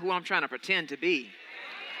am and not who I'm trying to pretend to be.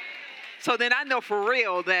 So then I know for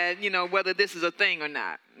real that, whether this is a thing or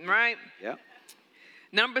not. Right? Yeah.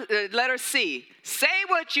 Letter C. Say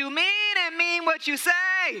what you mean and mean what you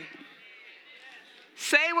say.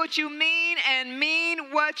 Say what you mean and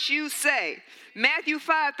mean what you say. Matthew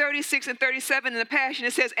 5:36 and 37 in the Passion,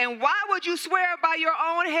 it says, and why would you swear by your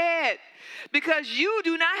own head? Because you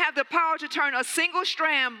do not have the power to turn a single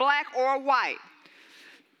strand black or white.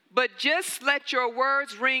 But just let your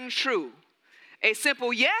words ring true. A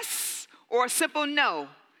simple yes or a simple no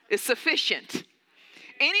is sufficient.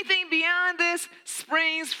 Anything beyond this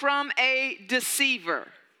springs from a deceiver.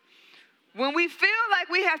 When we feel like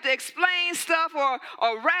we have to explain stuff or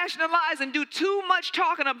rationalize and do too much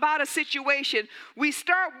talking about a situation, we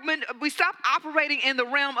stop operating in the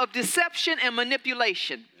realm of deception and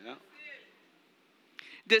manipulation. Yeah.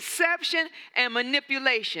 Deception and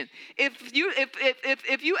manipulation. If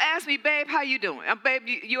you ask me, babe, how you doing? Babe,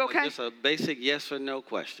 you okay? Just a basic yes or no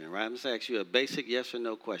question, right? I'm just asking you a basic yes or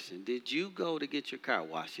no question. Did you go to get your car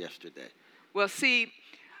washed yesterday? Well, see,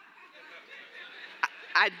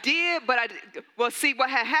 I did, but what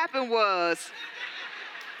had happened was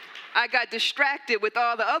I got distracted with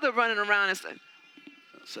all the other running around and stuff.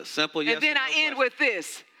 It's a simple yes. And then I end with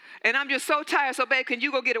this, and I'm just so tired. So, babe, can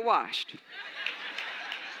you go get it washed?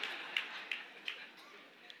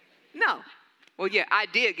 No. Well, yeah, I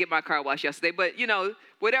did get my car washed yesterday, but,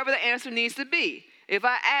 whatever the answer needs to be. If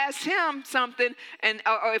I asked him something,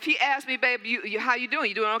 or if he asked me, babe, how you doing?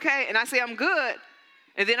 You doing okay? And I say, I'm good.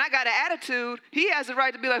 And then I got an attitude, he has the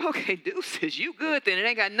right to be like, okay, deuces, you good then. It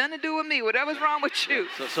ain't got nothing to do with me. Whatever's wrong with you.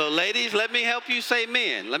 So ladies, let me help you say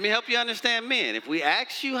men. Let me help you understand men. If we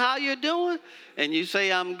ask you how you're doing and you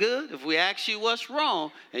say I'm good, if we ask you what's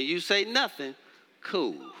wrong and you say nothing,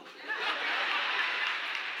 cool.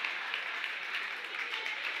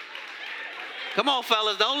 Come on,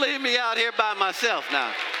 fellas, don't leave me out here by myself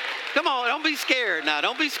now. Come on, don't be scared now.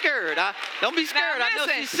 Don't be scared. Don't be scared. Now, listen,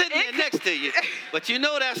 I know she's sitting there next to you, but you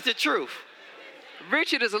know that's the truth.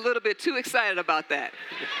 Richard is a little bit too excited about that.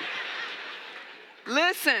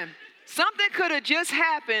 Listen, something could have just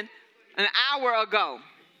happened an hour ago.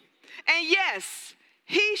 And yes,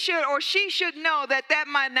 he should or she should know that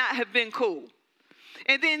might not have been cool.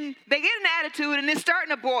 And then they get an attitude and it's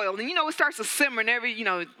starting to boil. And it starts to simmer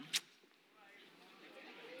and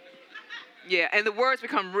yeah, and the words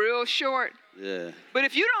become real short. Yeah. But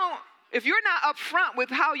if you're not upfront with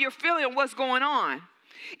how you're feeling and what's going on,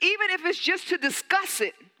 even if it's just to discuss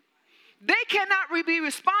it, they cannot be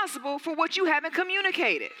responsible for what you haven't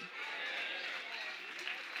communicated.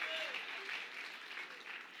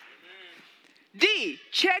 D,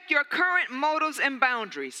 check your current motives and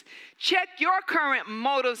boundaries. Check your current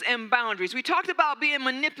motives and boundaries. We talked about being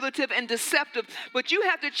manipulative and deceptive, but you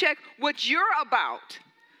have to check what you're about.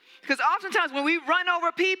 Because oftentimes when we run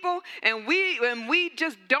over people and we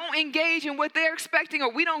just don't engage in what they're expecting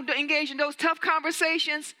or we don't engage in those tough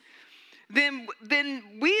conversations, then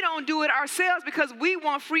we don't do it ourselves because we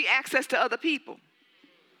want free access to other people.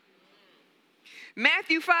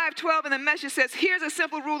 Matthew 5:12 in the Message says, here's a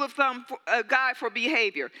simple rule of thumb, a guide for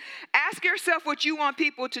behavior. Ask yourself what you want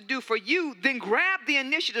people to do for you, then grab the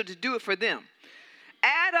initiative to do it for them.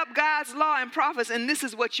 Add up God's law and prophets, and this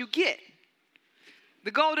is what you get.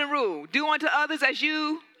 The golden rule, do unto others as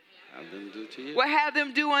you have them do to you. Will have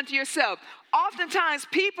them do unto yourself. Oftentimes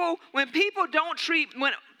when people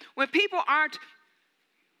aren't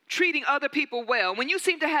treating other people well, when you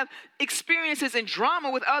seem to have experiences and drama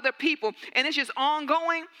with other people and it's just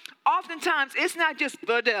ongoing, oftentimes it's not just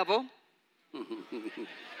the devil.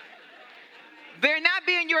 They're not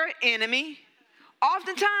being your enemy.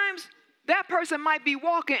 Oftentimes that person might be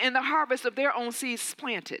walking in the harvest of their own seeds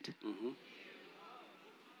planted. Mm-hmm.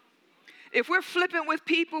 If we're flippant with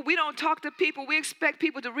people, we don't talk to people, we expect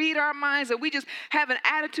people to read our minds, and we just have an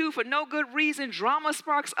attitude for no good reason, drama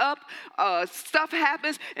sparks up, stuff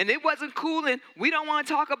happens, and it wasn't cool, and we don't want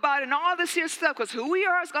to talk about it, and all this here stuff, because who we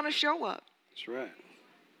are is going to show up. That's right.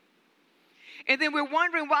 And then we're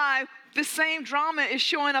wondering why the same drama is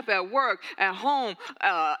showing up at work, at home,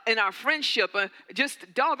 in our friendship,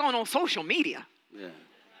 just doggone on social media. Yeah.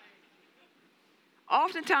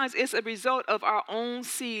 Oftentimes, it's a result of our own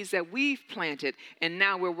seeds that we've planted, and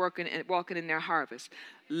now we're walking in their harvest.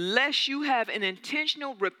 Lest you have an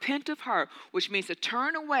intentional, repentive heart, which means to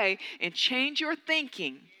turn away and change your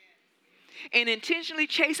thinking and intentionally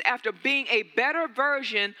chase after being a better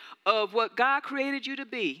version of what God created you to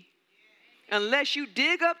be. Unless you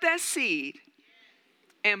dig up that seed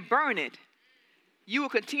and burn it, you will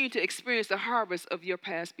continue to experience the harvest of your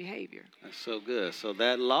past behavior. That's so good. So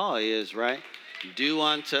that law is, right? Do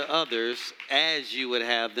unto others as you would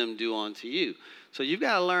have them do unto you. So you've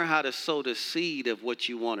got to learn how to sow the seed of what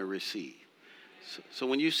you want to receive. So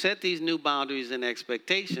when you set these new boundaries and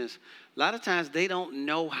expectations, a lot of times they don't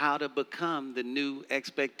know how to become the new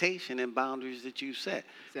expectation and boundaries that you set.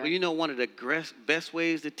 Exactly. Well, you know, one of the best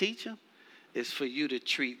ways to teach them is for you to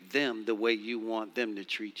treat them the way you want them to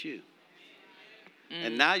treat you.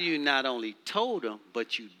 And now you not only told them,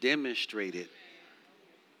 but you demonstrated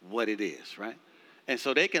what it is, right? And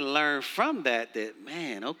so they can learn from that,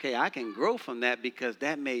 man, okay, I can grow from that because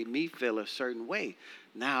that made me feel a certain way.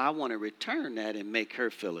 Now I want to return that and make her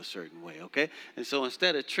feel a certain way, okay? And so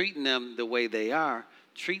instead of treating them the way they are,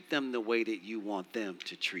 treat them the way that you want them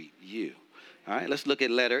to treat you. All right, let's look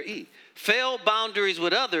at letter E. Fail boundaries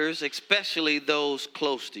with others, especially those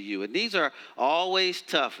close to you. And these are always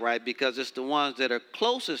tough, right? Because it's the ones that are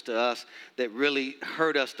closest to us that really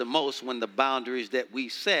hurt us the most when the boundaries that we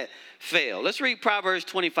set fail. Let's read Proverbs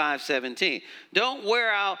 25:17. Don't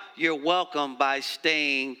wear out your welcome by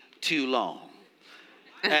staying too long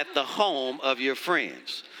at the home of your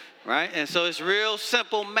friends, right? And so it's real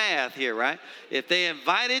simple math here, right? If they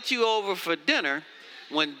invited you over for dinner,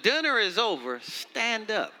 when dinner is over,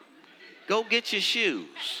 stand up. Go get your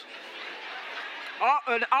shoes.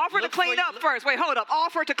 Offer to clean up first. Wait, hold up.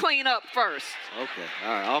 Offer to clean up first. Okay.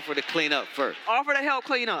 All right. Offer to clean up first. Offer to help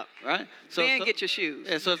clean up. Right? Then get your shoes.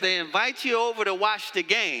 And so if they invite you over to watch the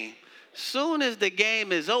game, soon as the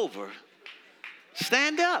game is over,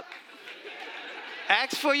 stand up.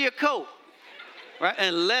 Ask for your coat. Right?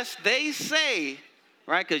 Unless they say,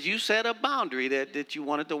 right, because you set a boundary that you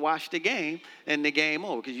wanted to watch the game and the game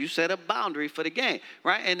over, because you set a boundary for the game,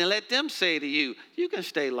 right? And then let them say to you, you can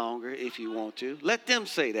stay longer if you want to. Let them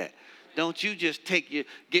say that. Don't you just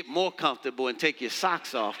get more comfortable and take your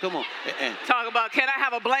socks off. Come on. And talk about, can I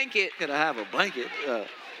have a blanket? Can I have a blanket?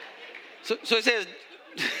 So it says,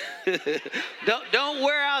 don't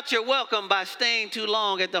wear out your welcome by staying too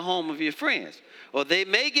long at the home of your friends, or they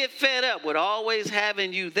may get fed up with always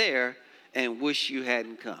having you there and wish you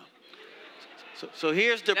hadn't come. So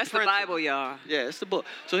here's the principle. That's the Bible, y'all. Yeah, it's the book.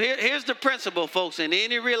 So here's the principle, folks. In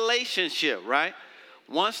any relationship, right?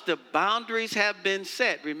 Once the boundaries have been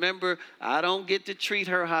set, remember, I don't get to treat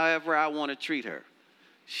her however I want to treat her.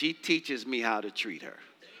 She teaches me how to treat her.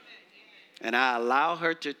 And I allow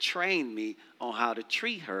her to train me on how to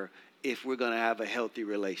treat her if we're going to have a healthy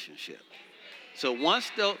relationship. So once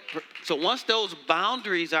those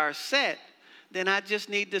boundaries are set, then I just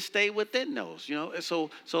need to stay within those, you know. So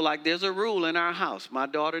like there's a rule in our house. My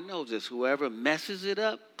daughter knows this. Whoever messes it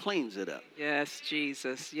up, cleans it up. Yes,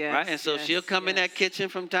 Jesus. Yes. Right? And so she'll come in that kitchen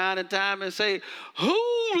from time to time and say, who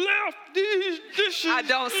left these dishes? I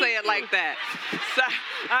don't say it like that.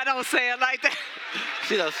 I don't say it like that.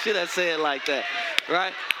 She doesn't say it like that,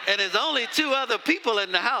 right? And there's only two other people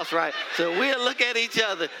in the house, right? So we'll look at each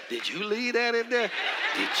other. Did you leave that in there?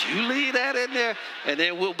 Did you leave that in there? And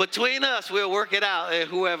then between us, we'll work it out, and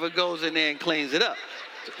whoever goes in there and cleans it up.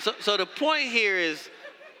 So the point here is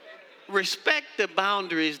respect the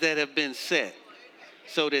boundaries that have been set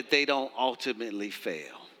so that they don't ultimately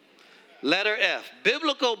fail. Letter F,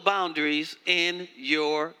 biblical boundaries in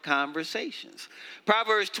your conversations.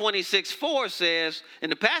 Proverbs 26:4 says,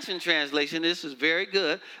 in the Passion Translation, this is very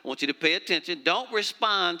good. I want you to pay attention. Don't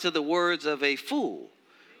respond to the words of a fool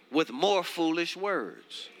with more foolish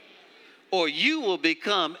words, or you will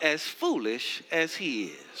become as foolish as he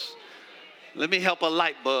is. Let me help a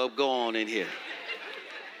light bulb go on in here.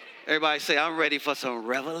 Everybody say, I'm ready for some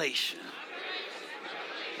revelation.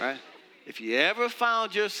 Right? If you ever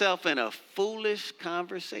found yourself in a foolish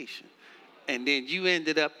conversation and then you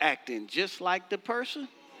ended up acting just like the person,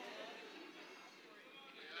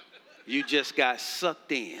 you just got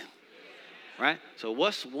sucked in, right? So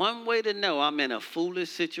what's one way to know I'm in a foolish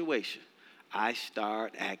situation? I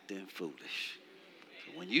start acting foolish.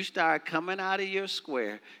 So when you start coming out of your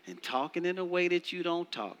square and talking in a way that you don't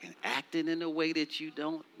talk and acting in a way that you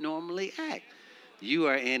don't normally act, you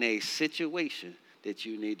are in a situation that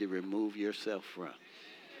you need to remove yourself from.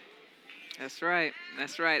 That's right.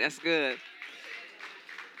 That's right. That's good.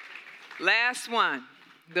 Last one.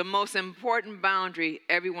 The most important boundary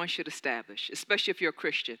everyone should establish, especially if you're a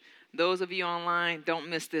Christian. Those of you online, don't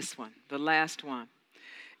miss this one. The last one.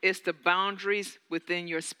 It's the boundaries within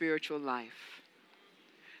your spiritual life.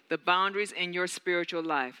 The boundaries in your spiritual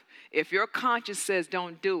life. If your conscience says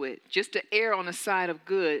don't do it, just to err on the side of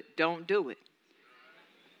good, don't do it.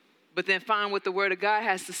 But then find what the Word of God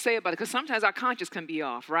has to say about it. Because sometimes our conscience can be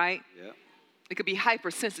off, right? Yeah. It could be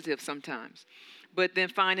hypersensitive sometimes. But then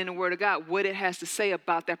find in the Word of God what it has to say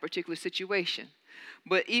about that particular situation.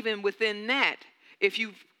 But even within that, if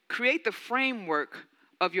you create the framework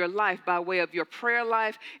of your life by way of your prayer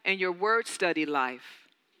life and your word study life,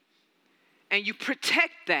 and you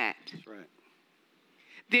protect that, that's right,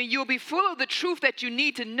 then you'll be full of the truth that you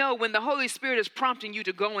need to know when the Holy Spirit is prompting you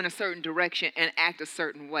to go in a certain direction and act a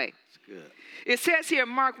certain way. that's good. It says here in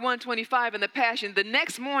Mark 1:25 in the Passion, the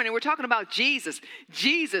next morning, we're talking about Jesus,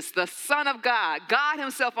 the Son of God, God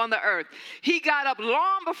himself on the earth. He got up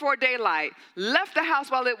long before daylight, left the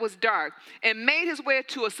house while it was dark, and made his way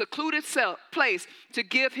to a secluded place to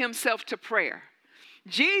give himself to prayer.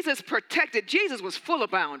 Jesus was full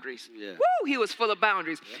of boundaries. Yeah. Woo, he was full of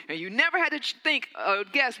boundaries. Yeah. And you never had to think or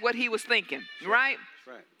guess what he was thinking, right?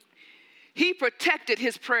 That's right. He protected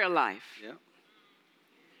his prayer life. Yeah.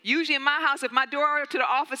 Usually in my house, if my door to the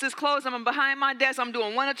office is closed, I'm behind my desk, I'm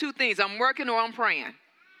doing one or two things. I'm working or I'm praying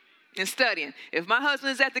and studying. If my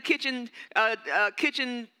husband is at the kitchen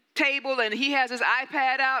table and he has his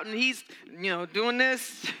iPad out and he's, doing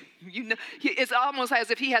this, it's almost as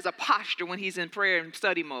if he has a posture when he's in prayer and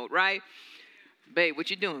study mode, right? Babe, what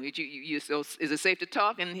you doing? Is it safe to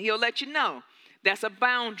talk? And he'll let you know. That's a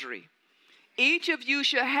boundary. Each of you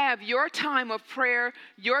should have your time of prayer,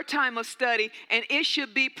 your time of study, and it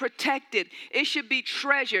should be protected. It should be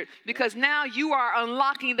treasured because now you are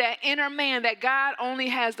unlocking that inner man that God only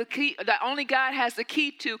has the key, that only God has the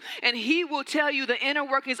key to, and he will tell you the inner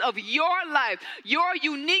workings of your life, your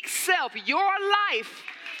unique self, your life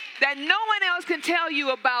that no one else can tell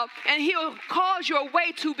you about, and he'll cause your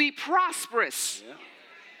way to be prosperous. Yeah.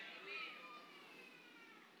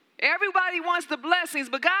 Everybody wants the blessings,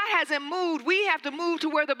 but God hasn't moved. We have to move to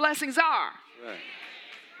where the blessings are. Right.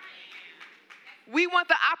 We want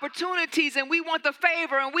the opportunities and we want the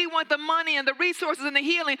favor and we want the money and the resources and the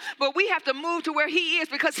healing, but we have to move to where he is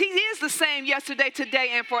because he is the same yesterday,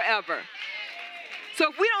 today, and forever.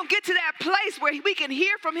 So if we don't get to that place where we can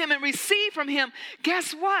hear from him and receive from him,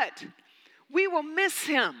 guess what? We will miss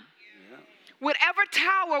him. Yeah. Whatever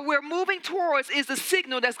tower we're moving towards is the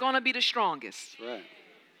signal that's going to be the strongest. That's right.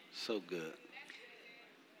 So good.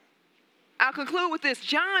 I'll conclude with this.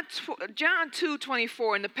 John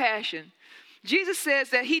 2:24 in the Passion. Jesus says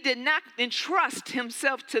that he did not entrust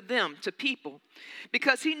himself to them, to people,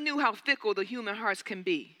 because he knew how fickle the human hearts can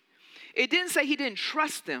be. It didn't say he didn't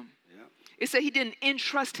trust them. Yeah. It said he didn't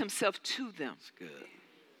entrust himself to them. That's good.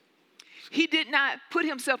 He did not put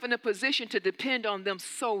himself in a position to depend on them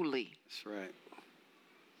solely. That's right.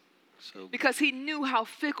 So because he knew how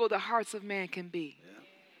fickle the hearts of man can be. Yeah.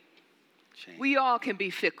 Change. We all can be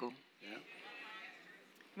fickle. Yeah.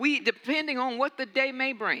 We, depending on what the day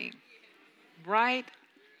may bring, right?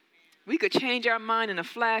 We could change our mind in a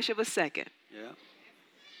flash of a second. Yeah.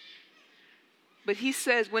 But he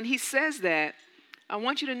says, when he says that, I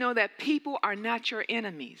want you to know that people are not your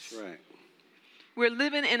enemies. Right. We're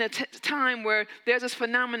living in a time where there's this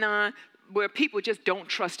phenomenon where people just don't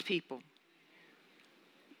trust people.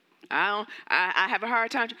 I have a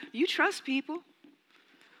hard time. You trust people.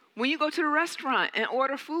 When you go to the restaurant and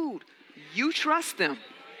order food, you trust them.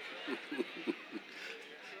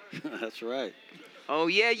 That's right. Oh,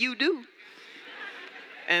 yeah, you do.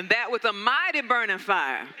 And that with a mighty burning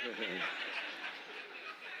fire.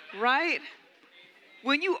 Right?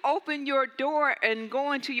 When you open your door and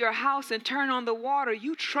go into your house and turn on the water,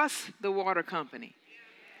 you trust the water company.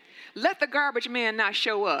 Let the garbage man not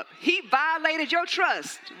show up. He violated your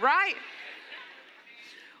trust, right?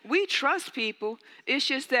 We trust people. It's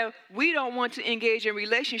just that we don't want to engage in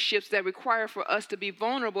relationships that require for us to be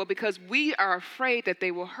vulnerable because we are afraid that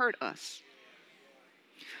they will hurt us.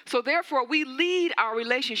 So therefore, we lead our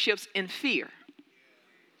relationships in fear.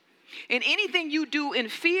 And anything you do in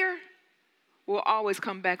fear will always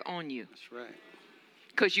come back on you. That's right.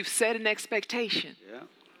 Because you've set an expectation. Yeah.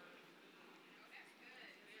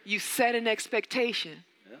 You set an expectation.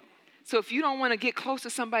 Yeah. So if you don't want to get close to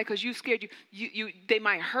somebody because you're scared they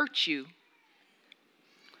might hurt you,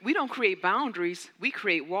 we don't create boundaries, we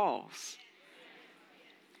create walls.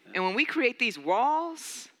 Yeah. And when we create these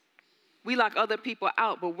walls, we lock other people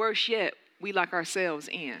out, but worse yet, we lock ourselves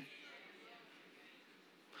in.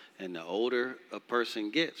 And the older a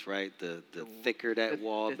person gets, right, the thicker that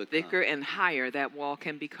wall becomes. The thicker and higher that wall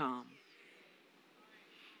can become.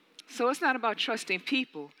 So it's not about trusting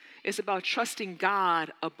people. It's about trusting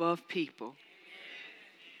God above people.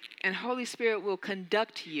 And Holy Spirit will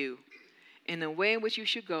conduct you in the way in which you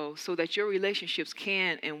should go so that your relationships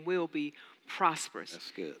can and will be prosperous.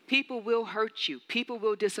 That's good. People will hurt you. People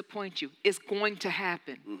will disappoint you. It's going to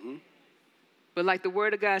happen. Mm-hmm. But like the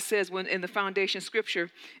Word of God says when in the foundation scripture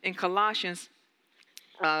in Colossians,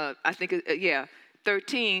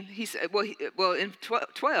 13, he said, in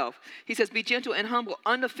 12, he says, be gentle and humble,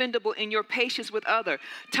 unoffendable in your patience with others.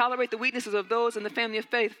 Tolerate the weaknesses of those in the family of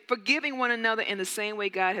faith, forgiving one another in the same way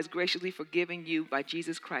God has graciously forgiven you by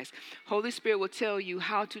Jesus Christ. Holy Spirit will tell you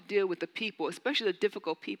how to deal with the people, especially the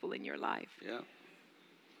difficult people in your life. Yeah.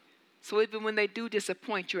 So even when they do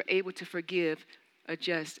disappoint, you're able to forgive,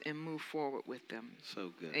 adjust, and move forward with them.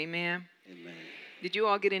 So good. Amen? Amen. Did you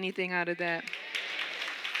all get anything out of that?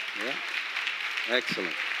 Yeah. Excellent.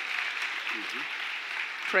 Mm-hmm.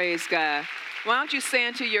 Praise God. Why don't you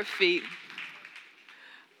stand to your feet?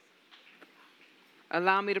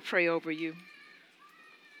 Allow me to pray over you.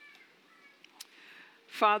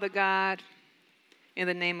 Father God, in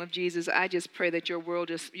the name of Jesus, I just pray that your word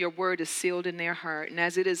is sealed in their heart. And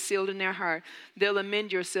as it is sealed in their heart, they'll amend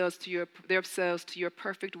themselves to your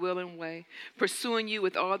perfect will and way, pursuing you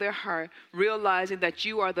with all their heart, realizing that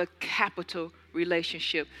you are the capital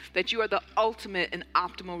relationship, that you are the ultimate and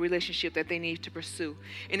optimal relationship that they need to pursue.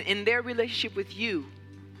 And in their relationship with you,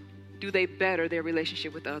 do they better their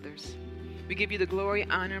relationship with others? We give you the glory,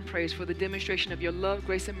 honor, and praise for the demonstration of your love,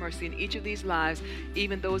 grace, and mercy in each of these lives,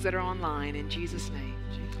 even those that are online. In Jesus' name,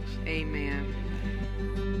 amen.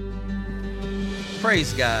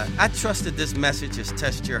 Praise God. I trust that this message has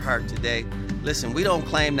touched your heart today. Listen, we don't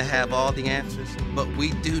claim to have all the answers, but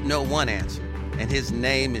we do know one answer, and his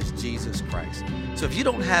name is Jesus Christ. So if you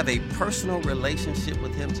don't have a personal relationship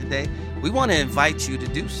with him today, we want to invite you to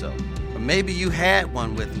do so. Or maybe you had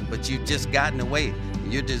one with him, but you've just gotten away.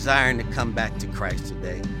 You're desiring to come back to Christ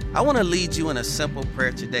today. I want to lead you in a simple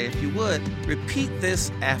prayer today. If you would, repeat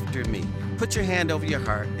this after me. Put your hand over your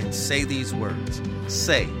heart and say these words.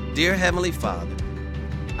 Say, Dear Heavenly Father,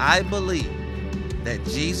 I believe that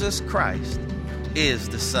Jesus Christ is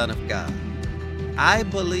the Son of God. I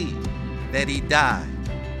believe that he died,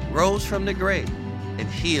 rose from the grave, and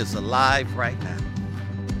he is alive right now.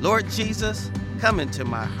 Lord Jesus, come into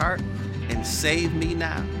my heart and save me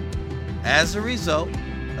now. As a result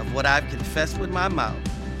of what I've confessed with my mouth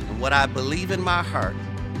and what I believe in my heart,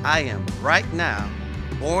 I am right now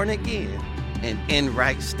born again and in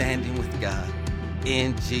right standing with God.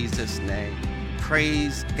 In Jesus' name.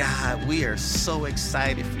 Praise God. We are so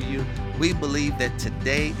excited for you. We believe that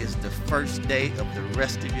today is the first day of the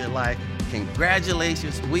rest of your life.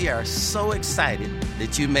 Congratulations. We are so excited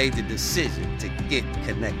that you made the decision to get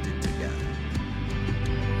connected to God.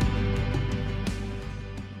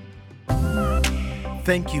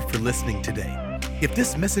 Thank you for listening today. If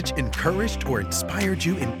this message encouraged or inspired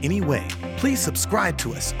you in any way, please subscribe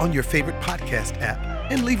to us on your favorite podcast app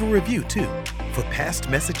and leave a review too. For past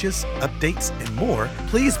messages, updates, and more,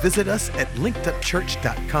 please visit us at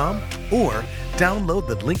linkedupchurch.com or download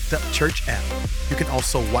the Linked Up Church app. You can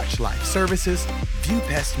also watch live services, view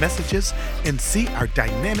past messages, and see our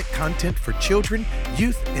dynamic content for children,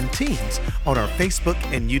 youth, and teens on our Facebook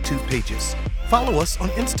and YouTube pages. Follow us on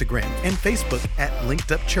Instagram and Facebook at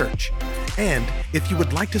Linked Up Church. And if you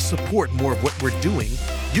would like to support more of what we're doing,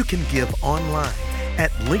 you can give online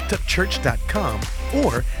at linkedupchurch.com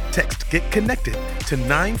or text Get Connected to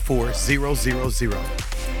 94000.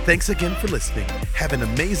 Thanks again for listening. Have an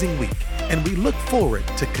amazing week, and we look forward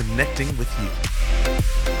to connecting with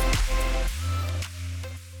you.